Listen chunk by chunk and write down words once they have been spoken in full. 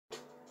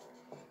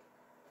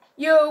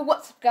Yo,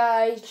 what's up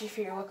guys, Chief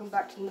here, welcome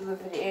back to another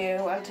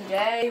video, and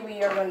today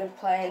we are going to be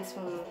playing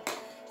some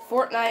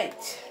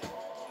Fortnite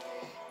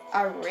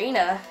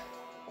Arena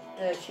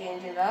to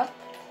change it up.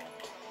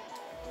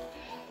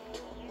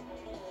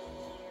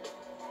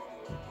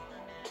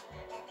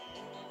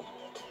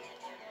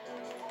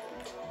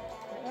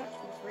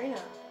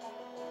 Arena.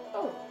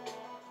 Oh.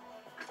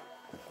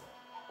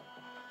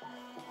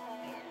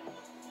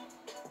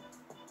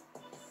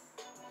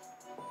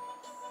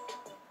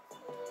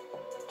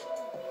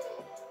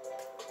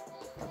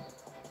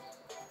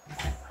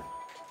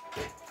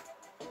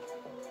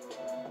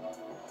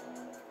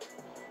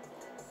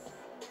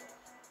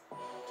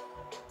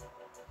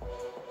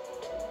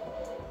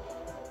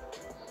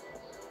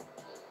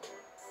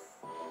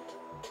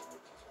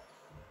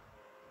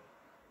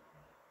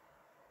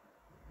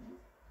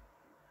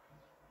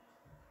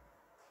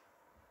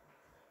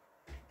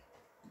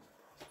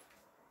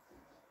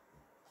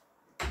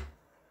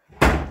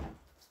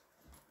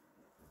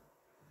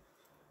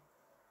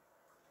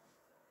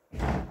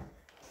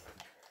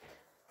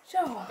 So,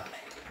 are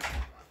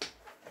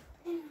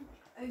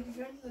you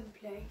going to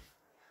play?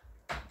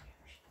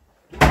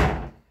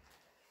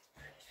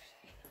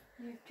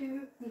 You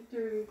two, yeah,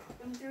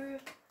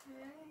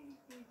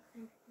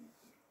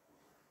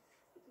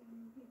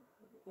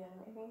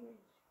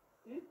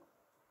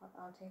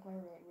 I'll take my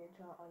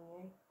video on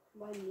you.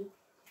 Why me?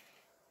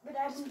 But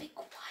I Just be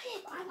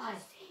quiet. I want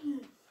to sing.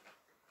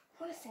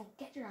 I want to sing.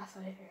 Get your ass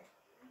out of here.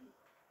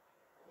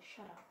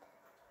 Shut up.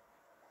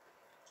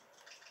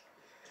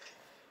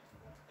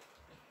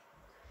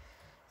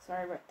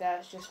 Sorry about that,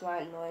 it's just my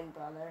annoying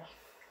brother.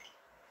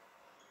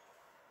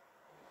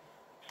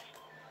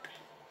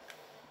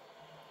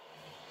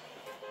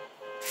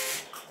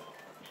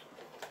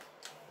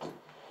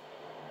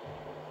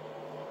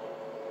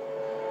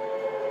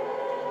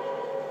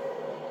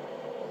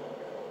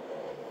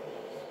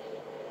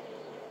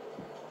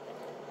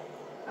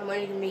 I'm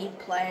only going to be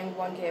playing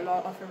one game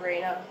out of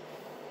Arena.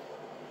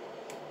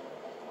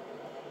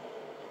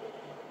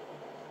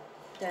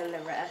 Then the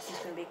rest is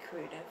going to be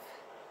creative.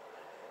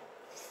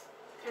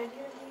 Can I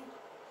do it?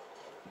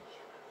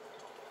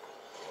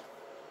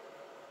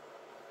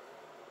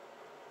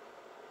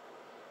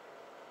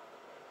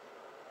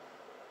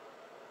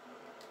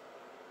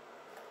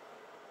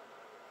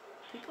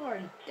 People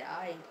already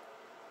died.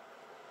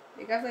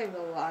 You guys like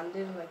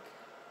landed, like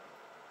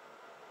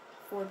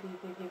 4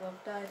 people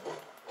have died.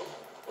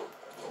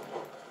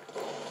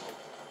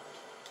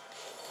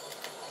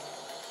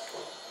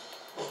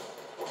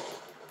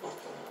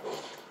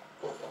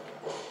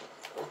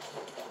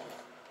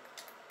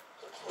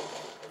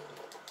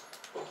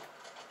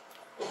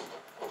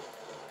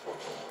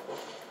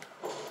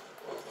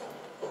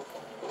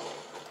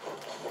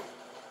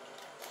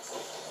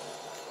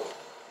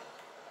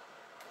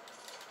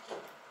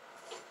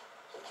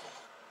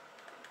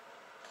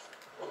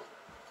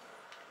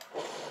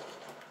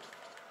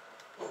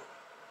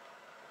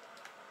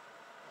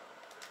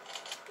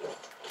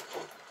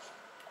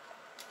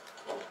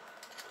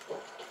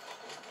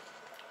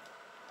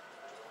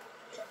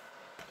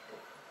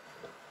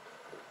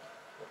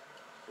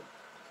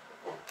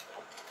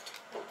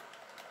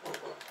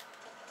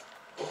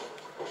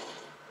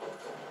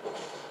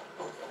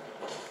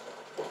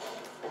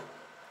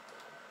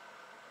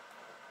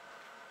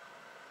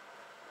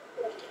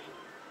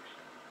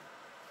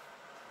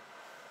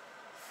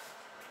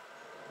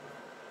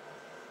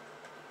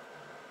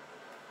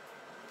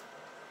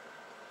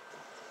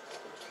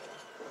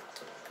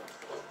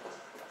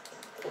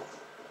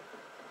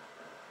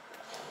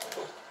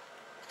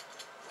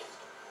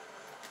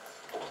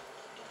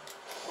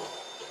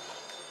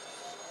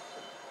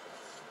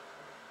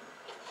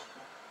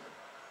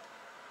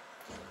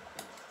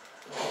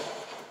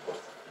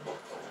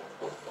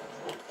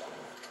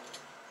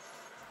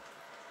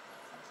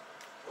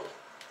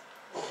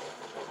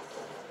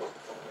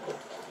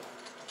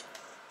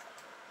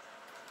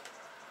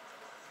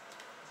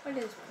 What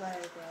is player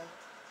again?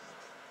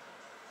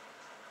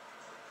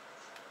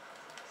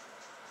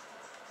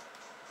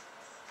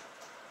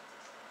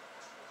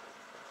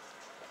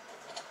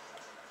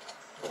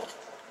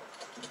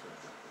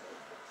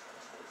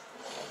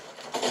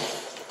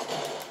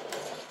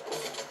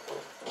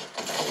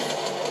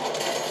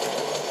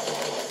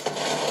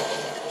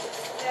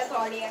 That's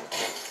audio.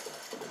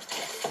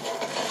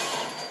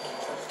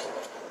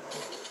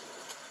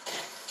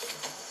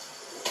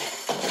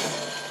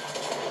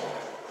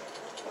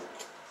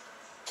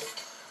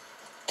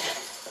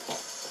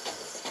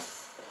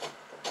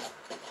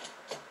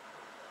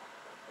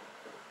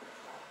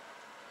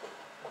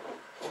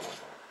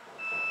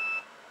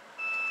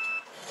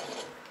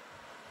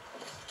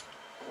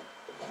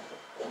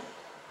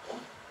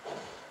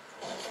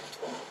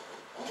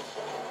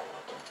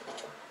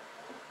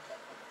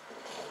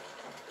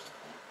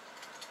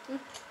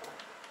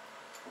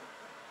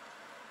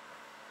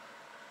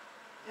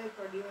 That's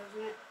audio,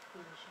 isn't it?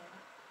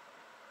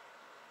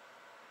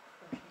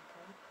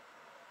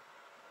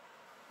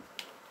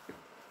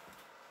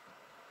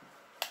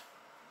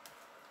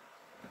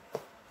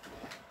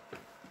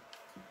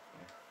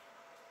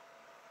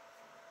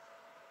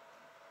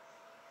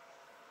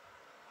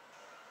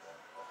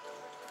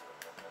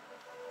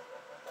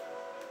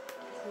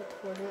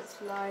 tournaments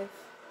live.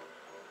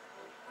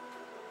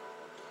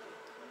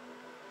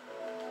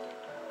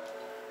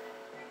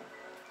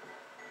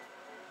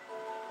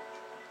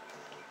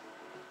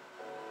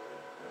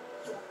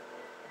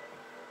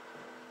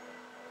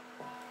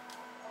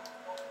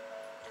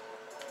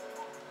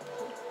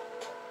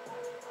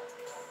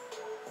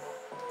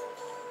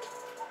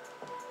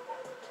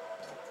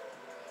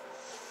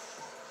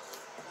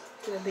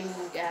 Gonna be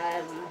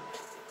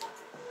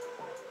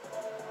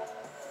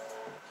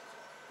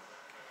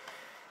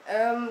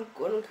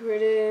going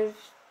creative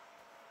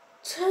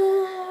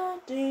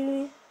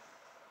today.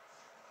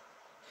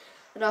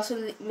 And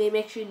also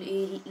make sure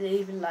you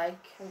leave a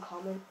like and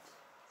comment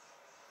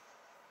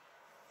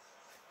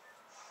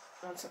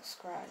and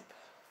subscribe.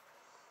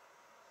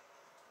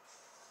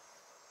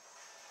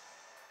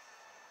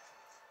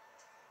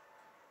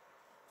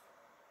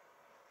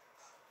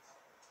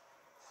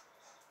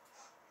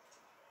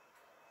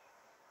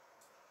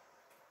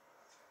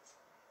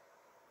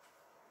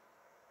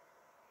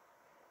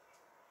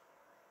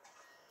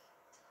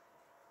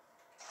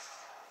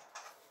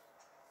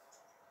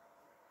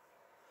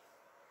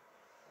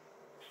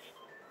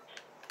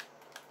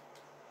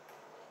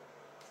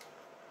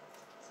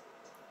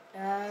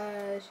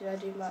 Should I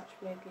do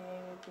matchmaking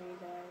with you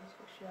guys,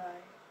 or should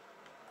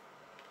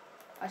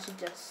I should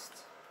just...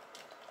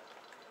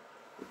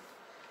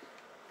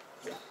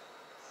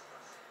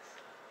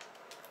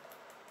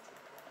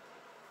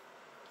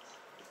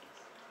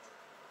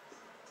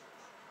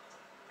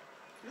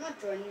 I'm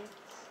not joining.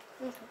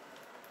 Okay.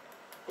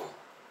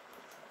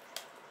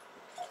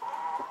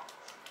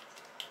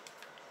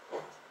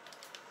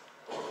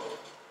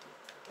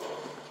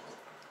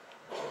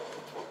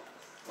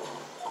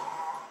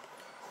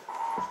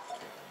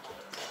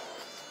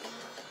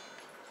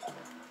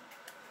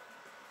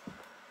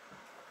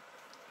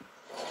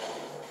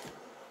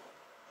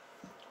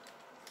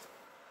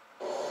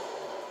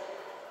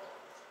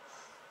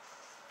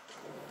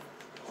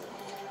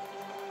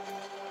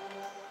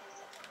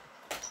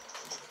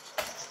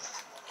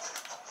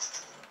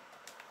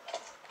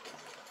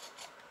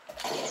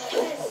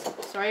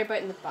 Sorry about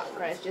in the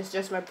background, it's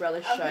just my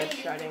brother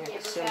shouting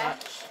so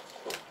much.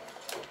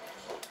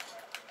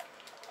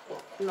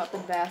 I'm not the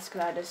best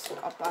because I just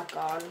got back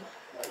on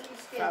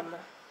from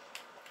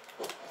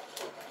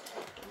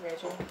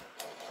raging.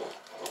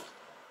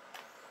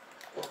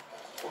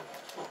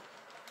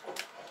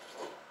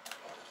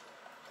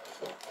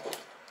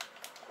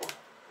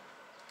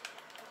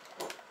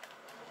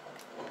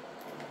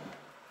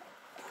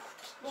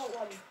 What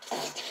one?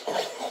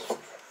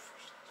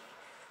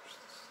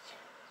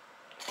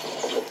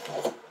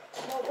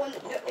 What one? Is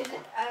it?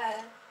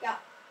 Yeah.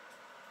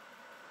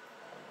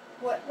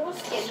 What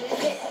skin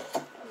is it?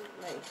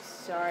 Like,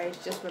 sorry,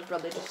 it's just my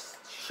brother just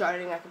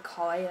shouting like a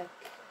collie.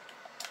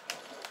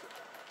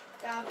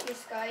 Yeah,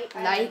 this guy.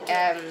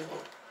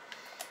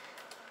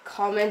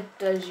 Comment,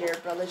 does your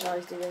brothers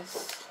always do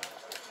this?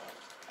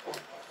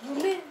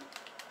 Ruben.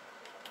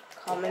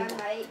 Comment,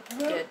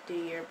 Yeah, do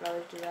your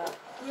brothers do that?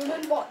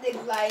 Ruben bought the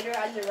glider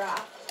and the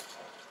raft.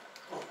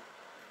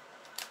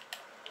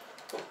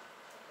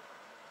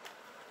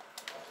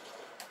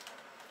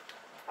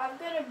 I've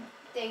got a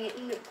thing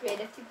in the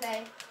creative to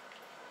play.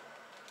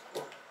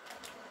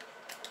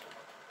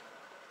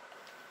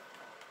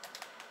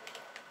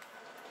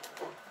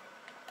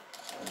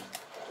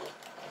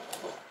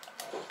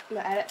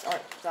 My edits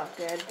aren't that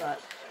good,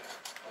 but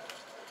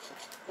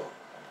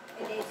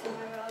It is in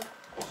my world.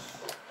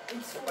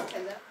 It's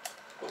Fortilla.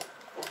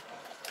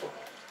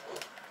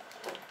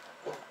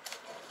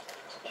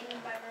 In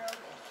my world.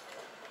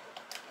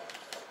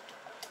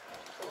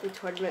 the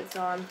tournament's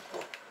on.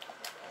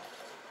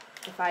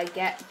 If I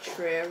get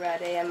true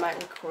ready, I might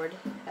record.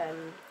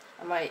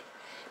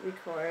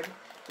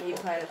 Me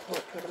playing a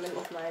tournament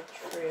with my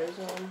trues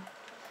on.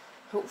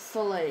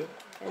 Hopefully,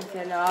 and if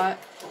they're not,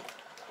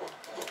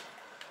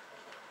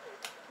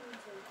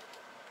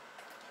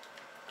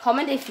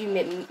 comment if you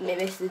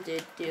miss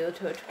the duo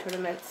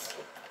tournaments.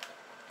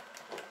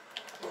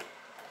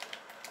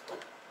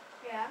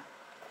 Yeah.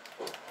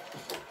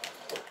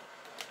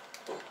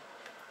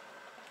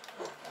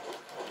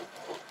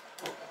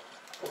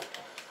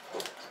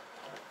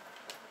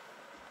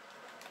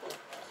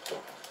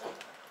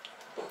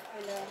 I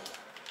know.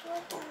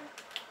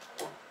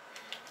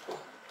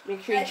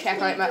 Make sure you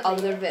check out my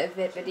other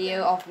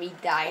video of me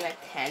dying like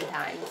 10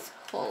 times.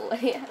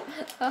 Holy.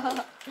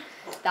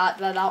 that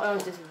one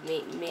was just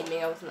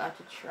meaning I wasn't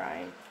actually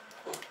trying.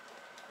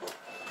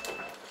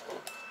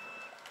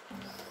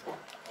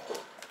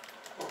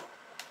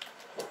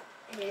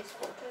 It is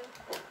Fortilla.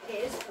 It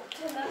is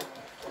Fortilla.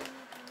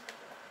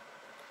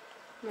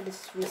 I'm gonna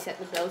just reset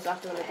the bills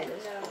after when I do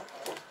this. No.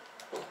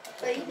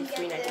 But you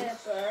can get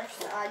the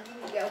burst and you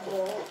can get a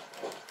wall.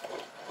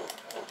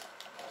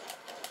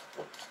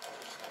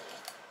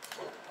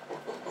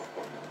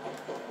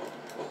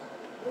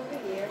 Over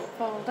here.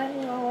 Fall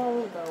down,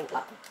 go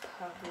up,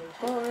 probably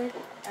forward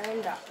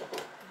and up.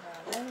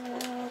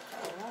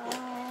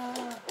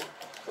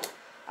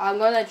 I'm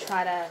gonna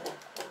try to.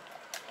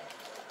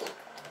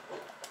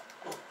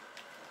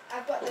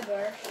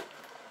 burst.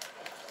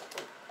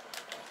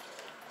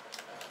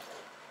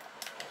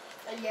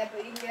 Yeah,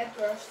 but you can get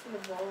burst from the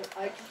vault.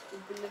 I just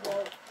opened the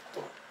vault.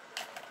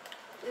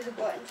 There's a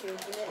button to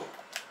open it.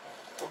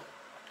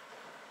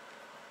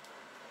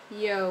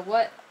 Yo,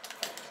 what?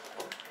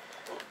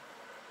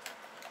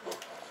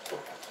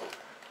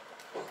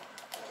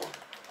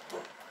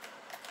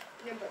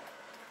 Yeah, but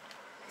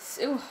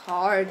So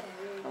hard.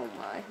 Oh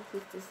my,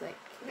 this is just like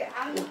okay,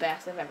 the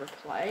best I've ever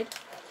played.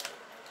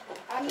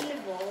 I'm in the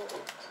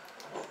vault.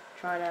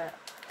 Trying to.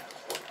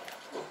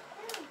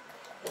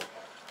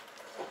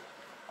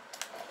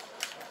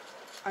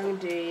 I'm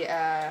gonna do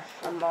a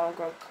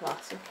Mongrel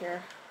Classic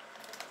here.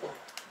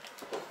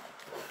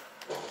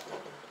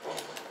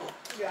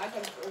 Yeah, I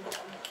can prove it.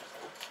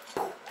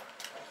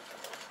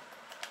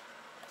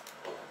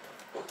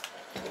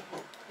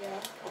 Yeah.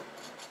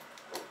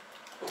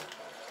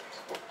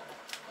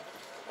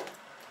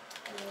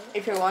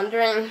 If you're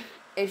wondering,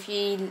 if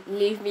you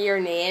leave me your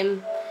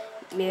name,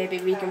 maybe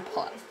we can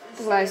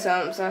play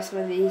some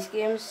of these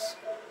games.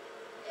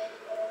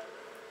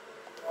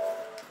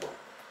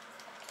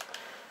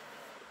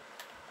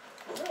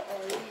 Where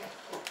are you?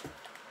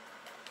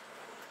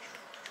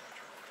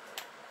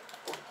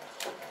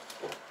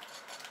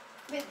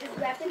 Wait, there's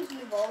weapons in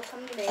the vault.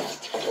 Come to me.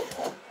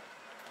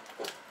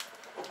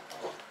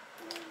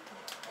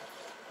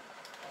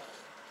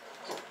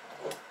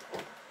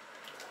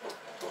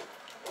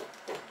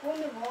 Go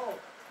in the vault.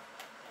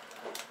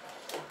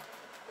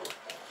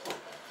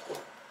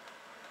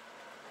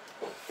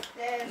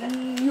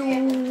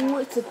 Yo,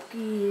 it's a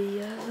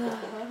gear.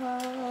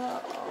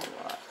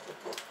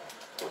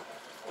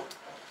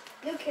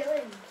 No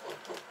killing.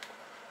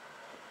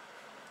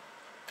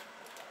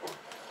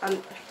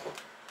 Okay.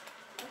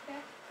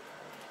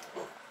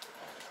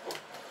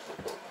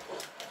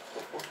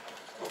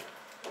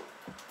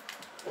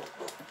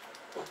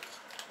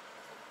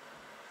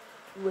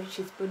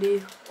 Wishes,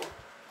 buddy.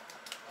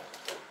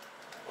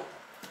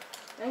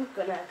 I'm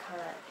gonna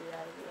kind of do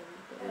that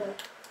again.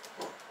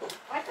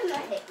 I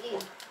cannot hit you.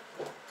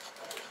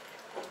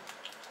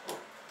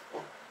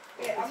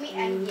 Yeah, I'm the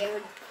end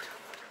game.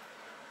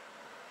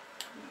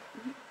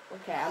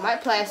 Okay, I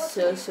might play a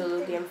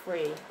solo game for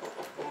you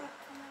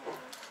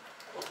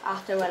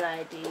after when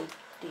I do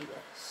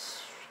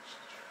this.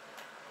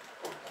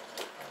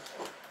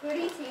 Who do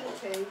you team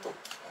 2?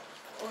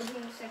 Or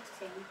team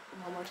 16?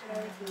 One more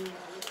Whatever time. team you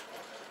want.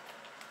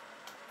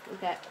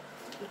 Okay,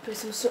 let's play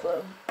some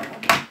solo. I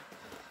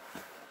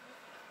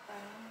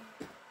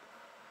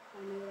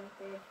know what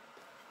I did.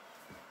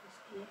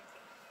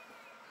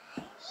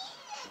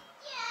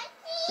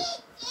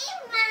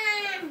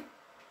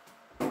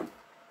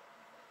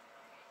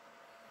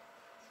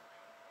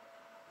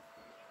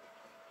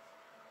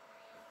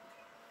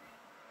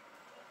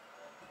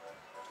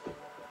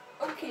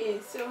 Okay,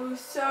 so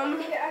some.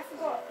 Yeah, I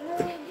forgot. No,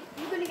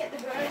 you're gonna get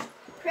the burst.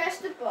 Press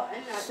the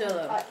button at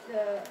Solo.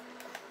 the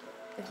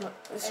It's not.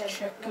 It's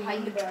tricky.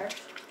 behind the burst.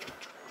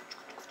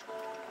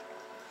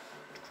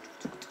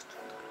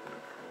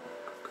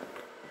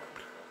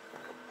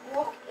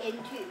 Walk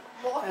into the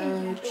door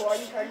and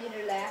turn to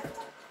the left.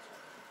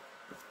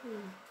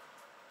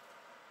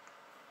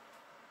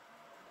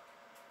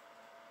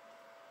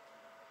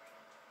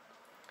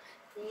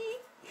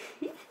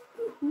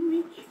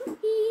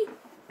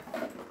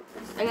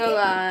 I'm gonna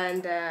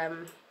land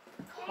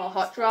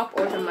hot drop,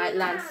 or I might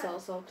land so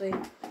salty.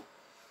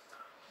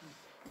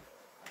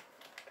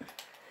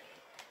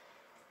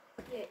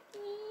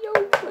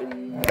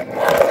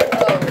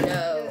 Oh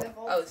no!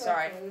 Oh,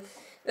 sorry.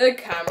 The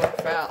camera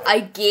fell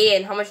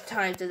again. How much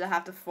time does it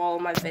have to follow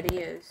my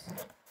videos?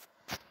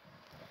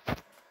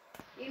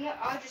 You know,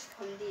 I'll just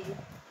come to you.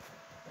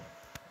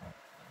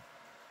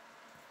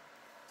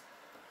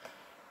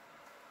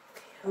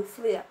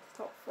 Hopefully that's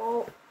not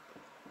fault.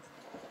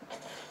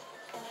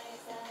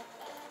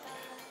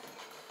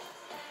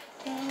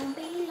 Down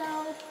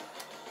below.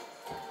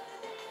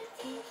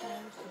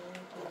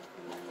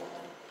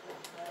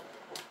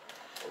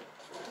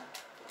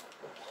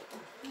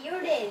 Here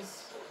it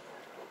is.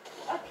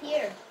 Up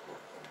here.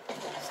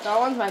 Star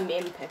One's my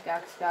main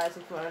pickaxe, guys,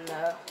 if you want to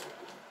know.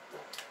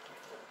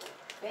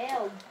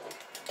 Well,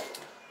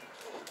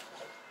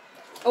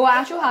 Oh, I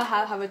actually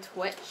have a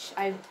Twitch.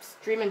 I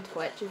stream on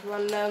Twitch, if you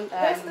want to know.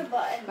 press the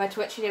button. My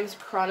Twitch name is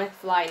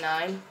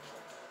ChronicFly9.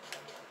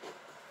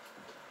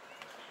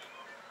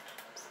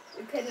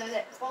 Okay,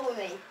 now follow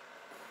me.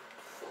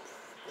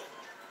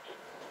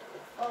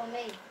 Follow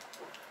me.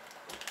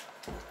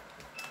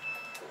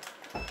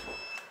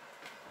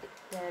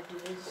 There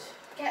it is.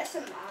 Get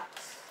some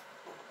mats.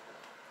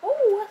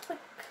 Oh, that's like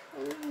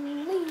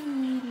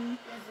clean.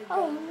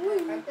 Oh,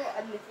 I got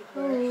a mythic burst.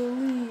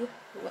 Holy.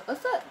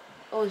 What's that?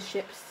 Oh,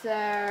 ships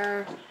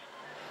there.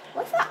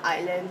 What's that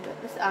island?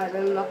 This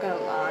island, I'm not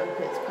gonna land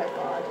because it's quite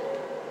bad.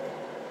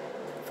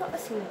 I thought I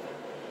seen it.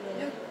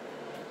 No.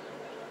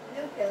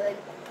 No killing.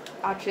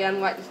 Actually, I'm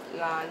going to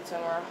land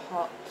somewhere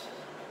hot.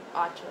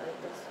 Actually,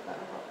 this is kind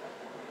of hot.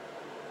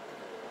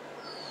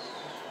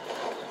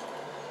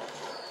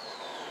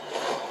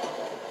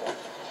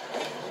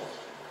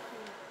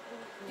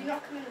 Do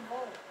not come in the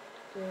vault.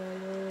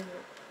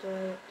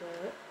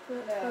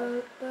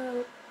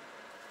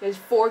 There's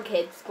 4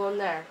 kids going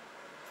there.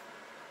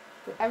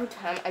 But every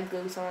time I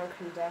go somewhere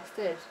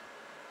contested,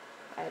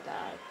 I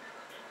die.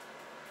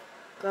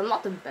 But I'm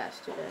not the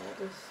best today. I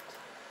just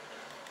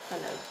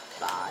kind of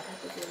bad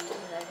at the game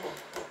today.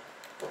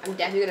 I'm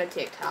definitely gonna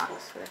take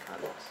tax for the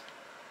comments.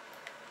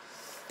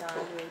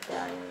 Stand me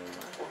down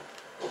anymore.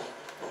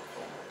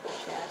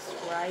 Chest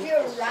right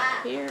You're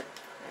right. here.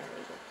 There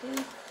we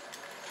go.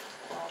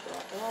 Blah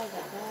blah blah. Got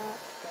that.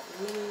 Got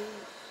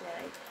minis.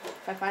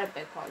 If I find a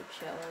big pond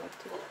chill,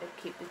 I'll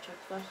keep the chug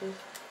splashes.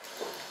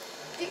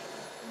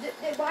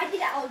 Why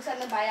did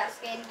Alexander buy that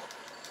skin?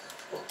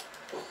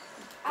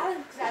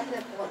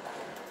 Alexander bought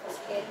that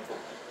skin.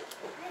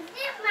 I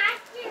didn't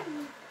like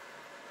him.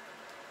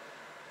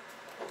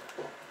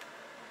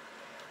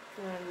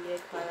 And you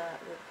kind of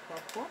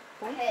what?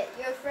 I hate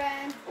your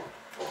friend.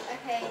 I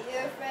hate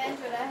your friends,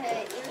 but I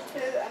hate you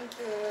too. I'm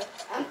through.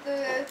 I'm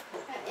through.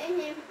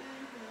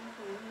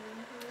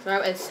 Sorry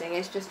about this thing.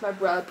 It's just my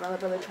brother trying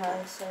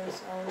to sing a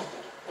song.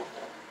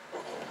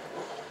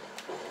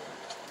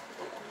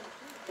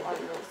 I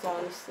don't know what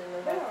song he's singing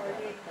about.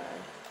 Okay.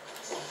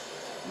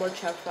 More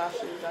chug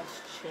flashes,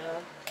 that's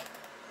chill.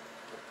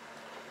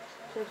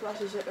 Chug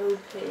flashes are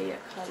OP, I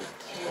can't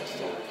miss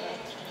it with that.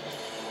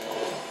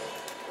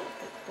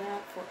 Like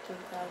that,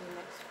 14,000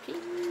 XP.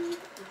 And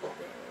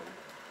then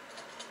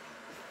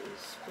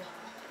these splat.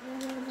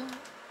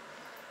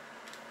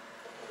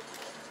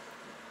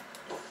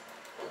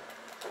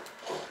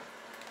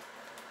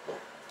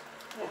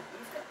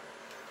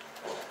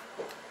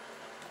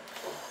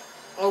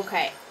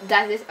 Okay,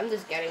 that is. I'm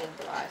just getting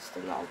blessed.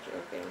 I'm not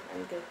joking.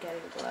 I'm just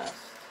getting blessed.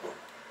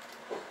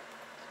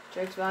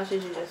 Chug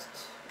splashes are just.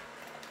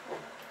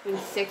 I mean,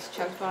 6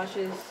 chug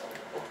splashes,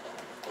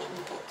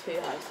 2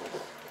 houses.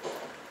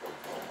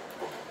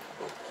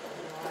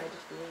 No, I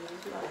just need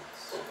these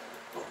nuts.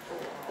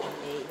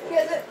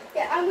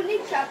 Yeah, I'm gonna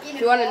trap you. If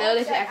you want to know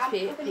there's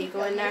XP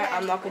go in there,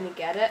 I'm not going to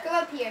get it. Come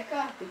up here,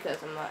 come on.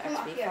 Because I'm not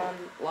XP fan.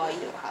 Well, you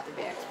don't have to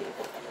be XP.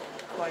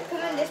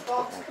 Come in this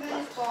box. Come in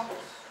this box.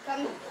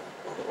 Come.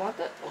 Don't want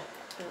it?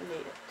 Don't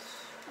need it.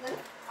 Look,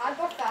 I've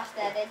got fast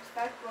edits. If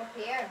I go up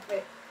here,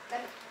 but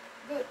then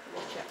good.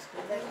 The chest.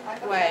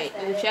 Look, Wait,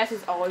 the chest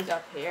is always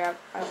up here.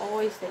 I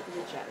always think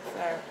the chest is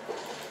there.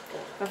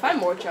 If I find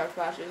more chug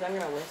flashes, I'm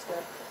gonna waste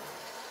it.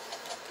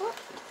 What?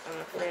 I'm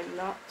afraid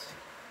not.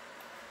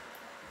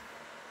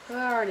 I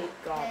already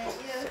got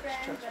 6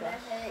 chug but I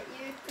flashes. hate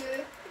you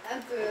too.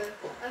 I'm through.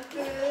 I'm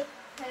through.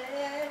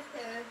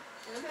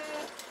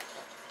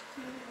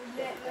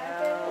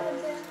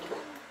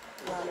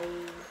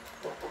 Running.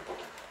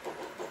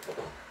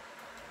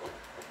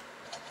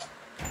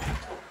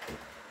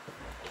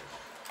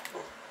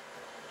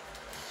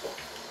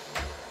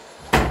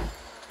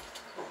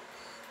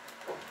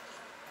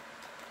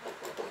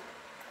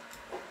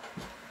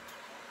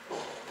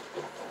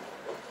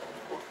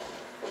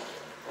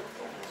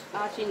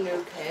 Actually,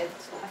 no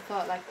kids. I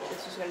thought like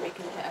this was gonna be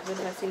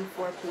competitive. I've seen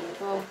 4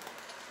 people.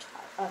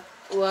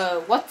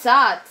 Whoa! What's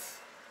that?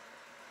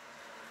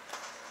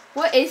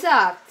 What is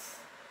that?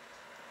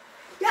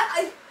 Yeah,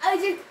 I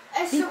did.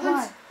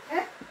 Someone's.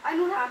 Huh? I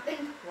know what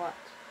happened. What?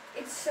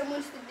 It's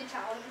someone's did the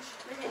challenge.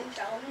 The hidden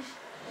challenge.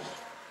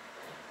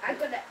 I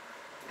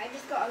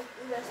just got a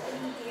list in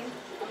the game.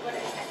 I'm gonna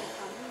get the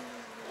challenge.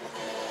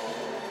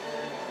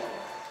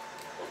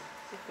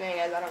 The thing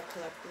is, I don't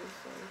collect these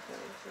things so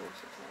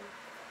most of the time.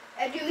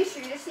 Do we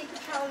shoot a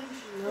secret challenge?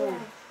 No. Yeah.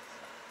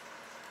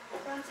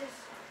 Francis.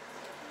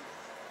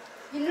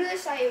 You know the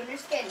Siona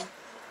skin?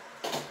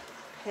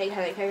 Hey, can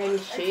I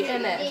shoot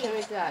in it? Something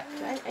like that.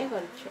 I ain't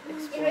gonna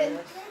explore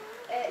this.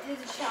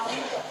 There's a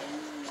challenge.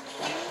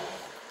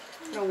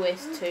 I'm gonna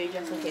waste 2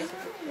 just in case it's a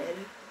kid.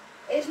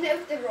 Isn't it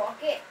with the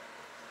rocket?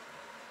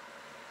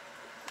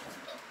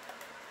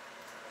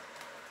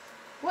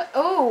 What?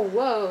 Oh,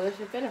 whoa!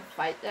 There's been a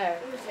fight there.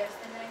 It was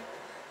yesterday.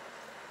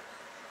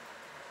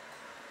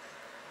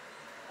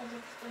 I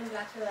just threw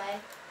that away.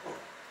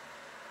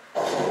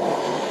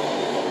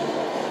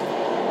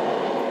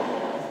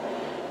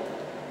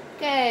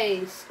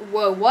 Okay.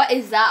 Whoa! What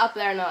is that up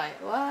there now?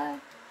 What?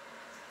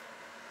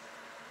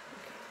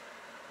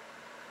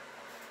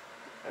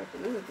 Okay,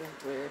 this is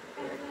just weird.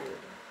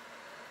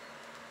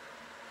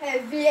 Hey,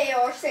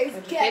 VAR says There's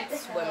a get kid the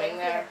hell swimming out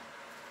there. here.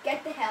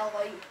 Get the hell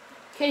out.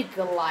 Kid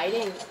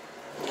gliding.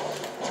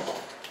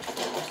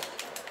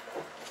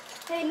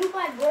 Hey, no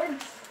bad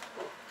words.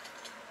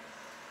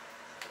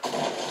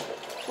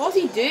 What's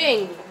he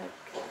doing?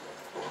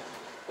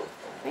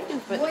 I think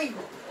he's Wait.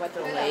 about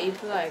to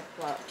leave. Like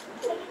what?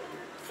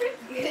 Frick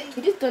you.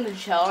 He just done the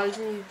challenge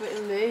and he's about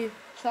to leave.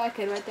 Saw a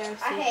kid right there.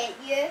 I hate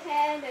you,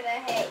 and I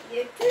hate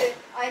you too.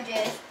 I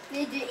just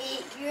need to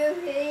eat you,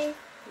 hey.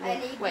 I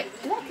need Wait,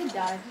 to did that kid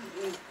die?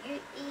 You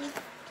eat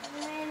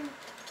when.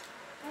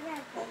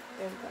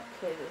 That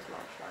kid is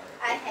not trying.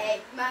 I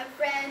hate my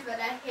friends, but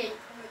I hate you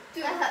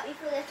too. I'll help you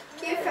for this.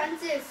 Dear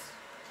Francis,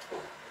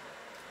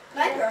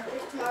 my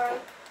birthday's tomorrow.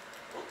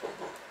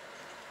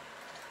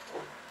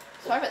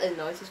 Sorry about the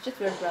noise, it's just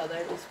my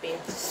brother just being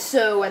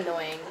so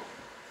annoying.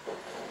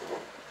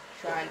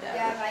 Trying to.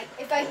 Yeah, like,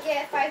 if I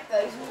get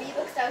 5,000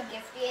 V-Bucks, I'll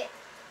gift it.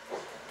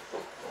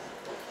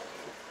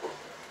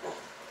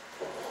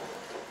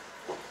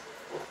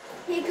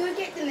 He could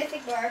get the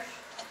mythic burst.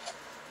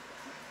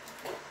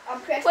 I'll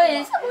press Wait, the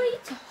is that button.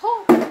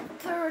 why top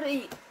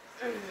 30?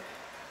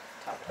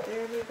 Top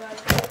 30,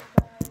 guys.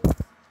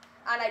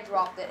 And I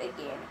dropped it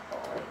again.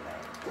 Holy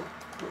man.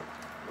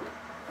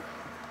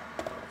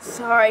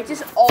 Sorry,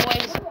 just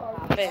always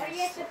happens. Are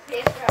you at the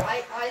place where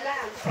I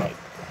land?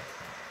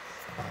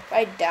 If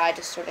I die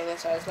just sorting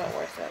this out, it's not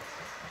worth it.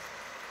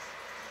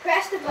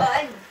 Press the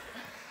button.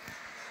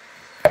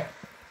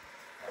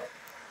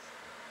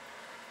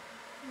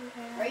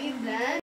 Are you blind?